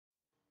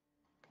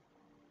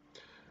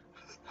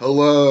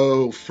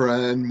Hello,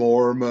 friend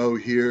Mormo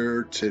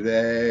here.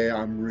 Today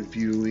I'm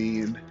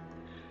reviewing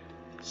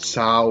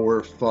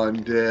Sour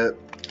Fun Dip.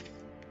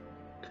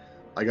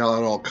 I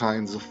got all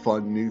kinds of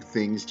fun new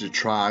things to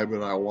try,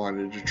 but I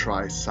wanted to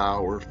try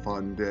Sour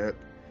Fun Dip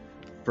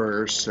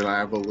first, and I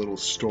have a little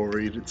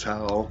story to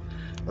tell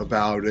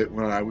about it.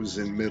 When I was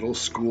in middle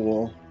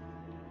school,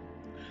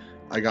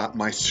 I got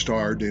my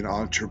start in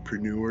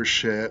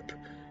entrepreneurship,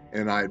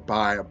 and I'd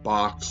buy a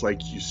box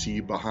like you see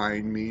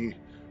behind me.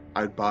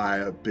 I'd buy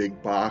a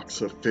big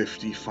box of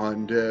 50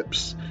 Fun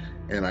Dips,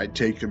 and I'd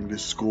take them to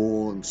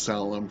school and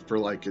sell them for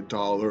like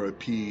 $1 a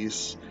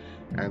piece,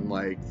 and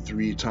like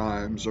 3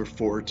 times or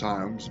 4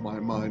 times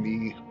my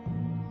money.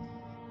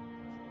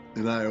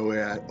 And I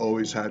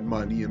always had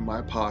money in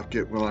my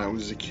pocket when I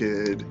was a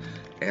kid,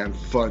 and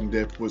Fun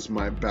Dip was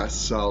my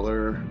best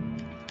seller.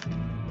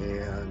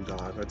 And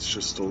that's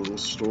just a little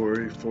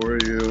story for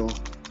you.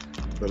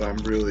 But I'm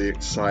really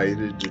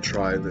excited to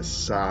try this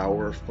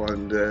Sour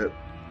Fun Dip.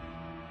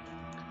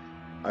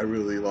 I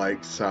really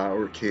like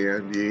sour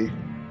candy,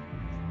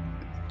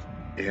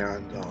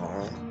 and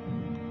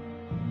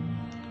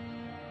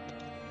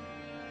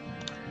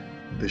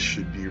this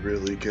should be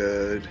really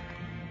good.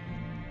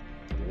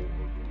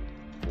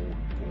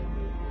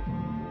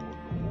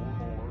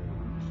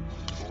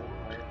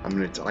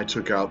 I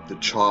took out the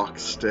chalk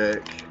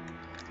stick,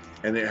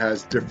 and it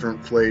has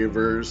different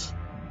flavors: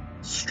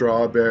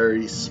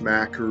 strawberry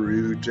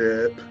smackaroo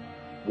dip,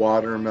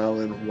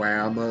 watermelon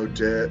whammo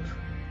dip,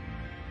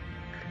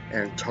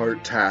 and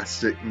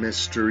Tartastic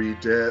mystery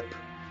dip.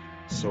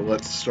 So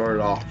let's start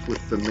off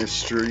with the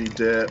mystery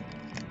dip.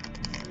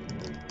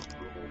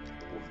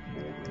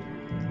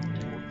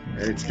 And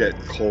it's getting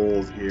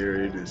cold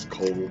here. It is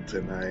cold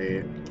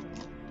tonight.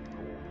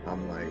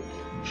 I'm like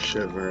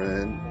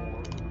shivering.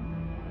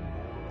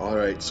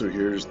 Alright, so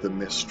here's the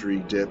mystery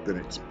dip, and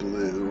it's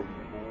blue.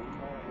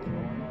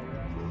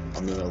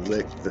 I'm gonna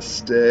lick the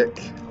stick.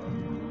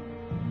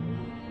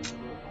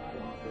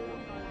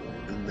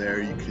 And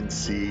there you can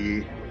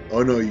see.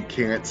 Oh no, you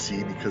can't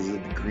see because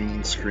of the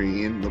green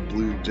screen, the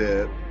blue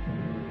dip.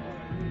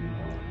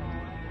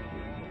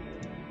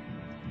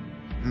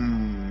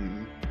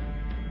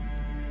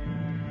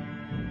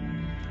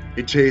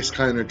 It tastes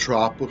kind of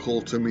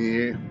tropical to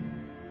me.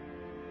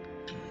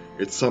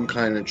 It's some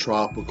kind of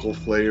tropical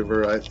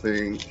flavor, I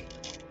think,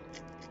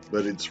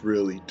 but it's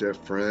really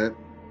different.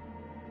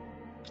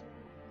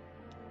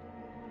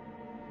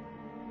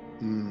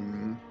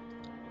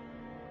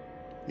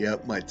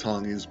 Yep, my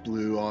tongue is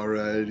blue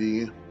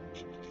already.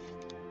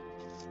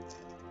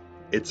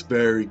 It's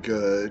very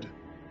good.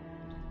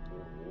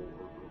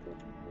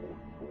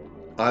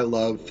 I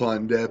love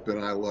Fun Dip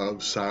and I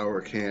love sour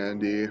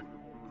candy.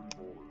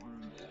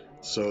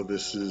 So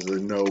this is a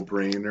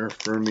no-brainer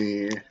for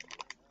me.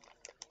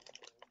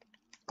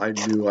 I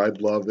knew I'd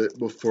love it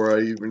before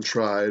I even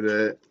tried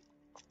it.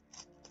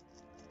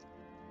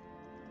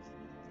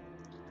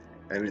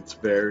 And it's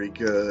very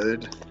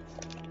good.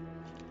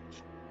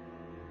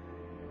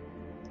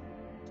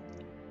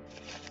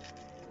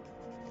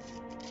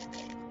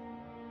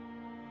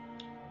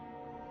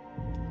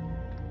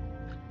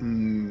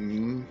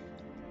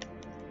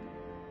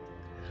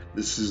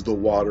 This is the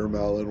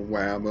watermelon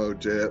whammo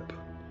dip.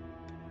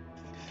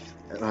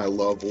 And I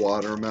love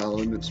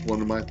watermelon. It's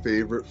one of my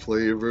favorite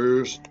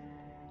flavors.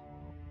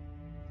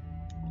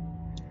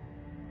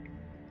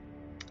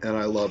 And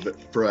I love it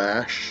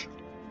fresh.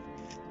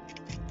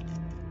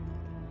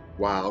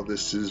 Wow,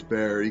 this is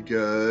very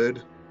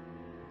good.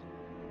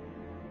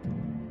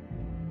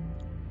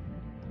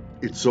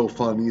 It's so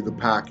funny, the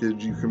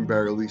package, you can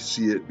barely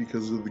see it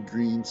because of the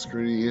green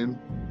screen.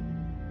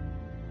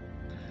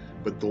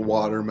 But the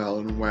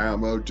watermelon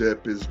whammo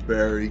dip is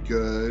very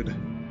good.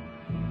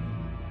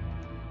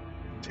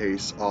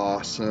 Tastes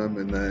awesome.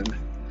 And then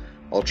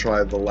I'll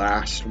try the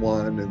last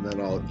one, and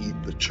then I'll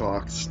eat the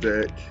chalk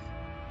stick.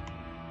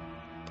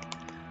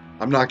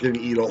 I'm not going to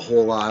eat a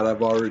whole lot.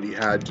 I've already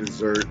had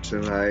dessert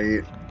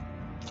tonight,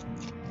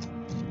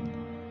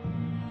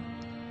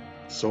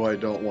 so I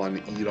don't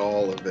want to eat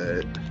all of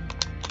it.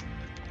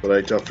 But I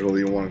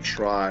definitely want to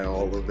try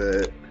all of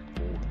it.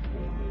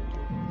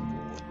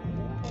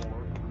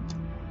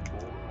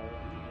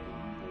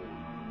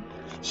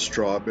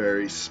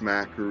 Strawberry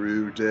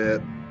smackaroo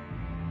dip.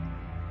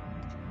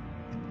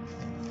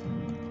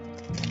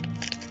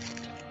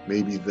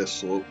 Maybe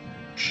this will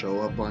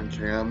show up on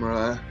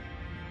camera.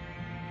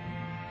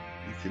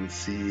 You can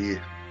see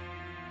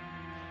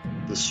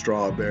the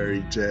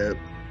strawberry dip.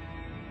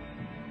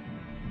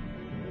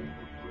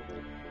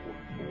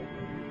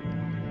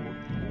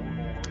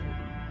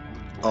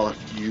 I'll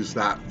have to use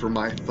that for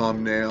my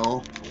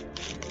thumbnail.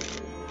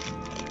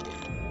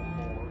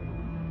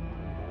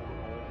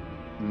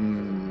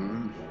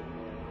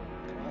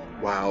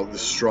 Wow, the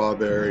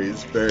strawberry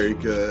is very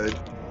good.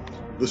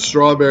 The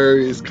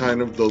strawberry is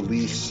kind of the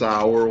least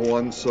sour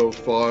one so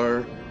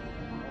far,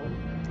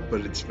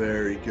 but it's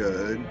very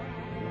good.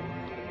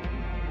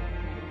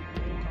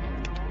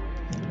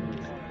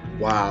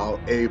 Wow,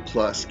 A+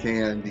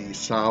 candy,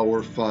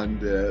 Sour Fun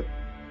Dip.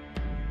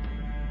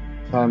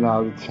 10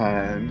 out of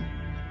 10.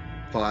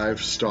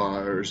 5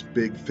 stars.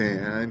 Big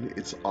fan.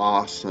 It's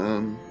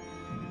awesome.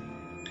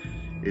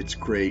 It's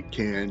great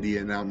candy,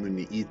 and I'm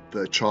going to eat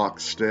the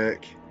chalk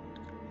stick.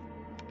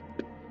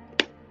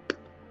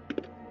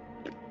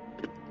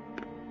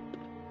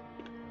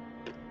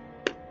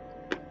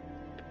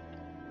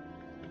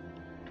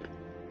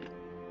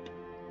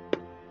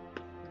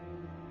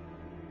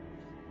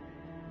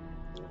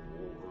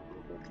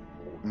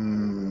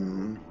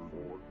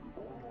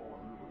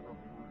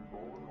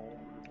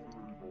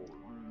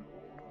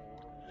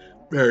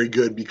 Very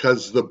good,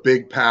 because the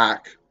big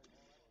pack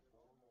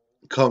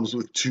comes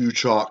with 2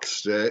 chalk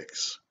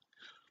sticks.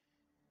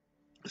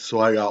 So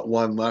I got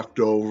 1 left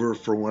over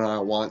for when I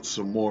want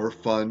some more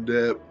Fun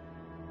Dip.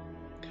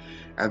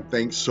 And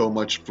thanks so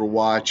much for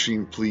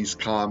watching. Please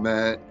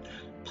comment.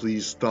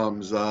 Please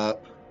thumbs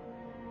up.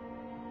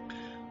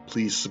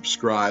 Please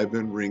subscribe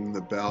and ring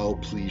the bell.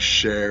 Please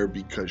share,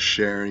 because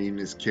sharing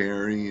is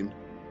caring.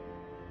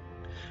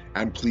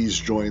 And please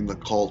join the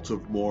Cult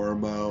of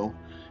Mormo.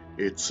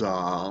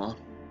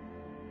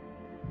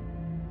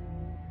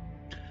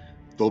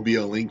 There'll be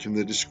a link in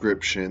the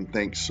description.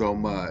 Thanks so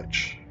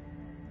much.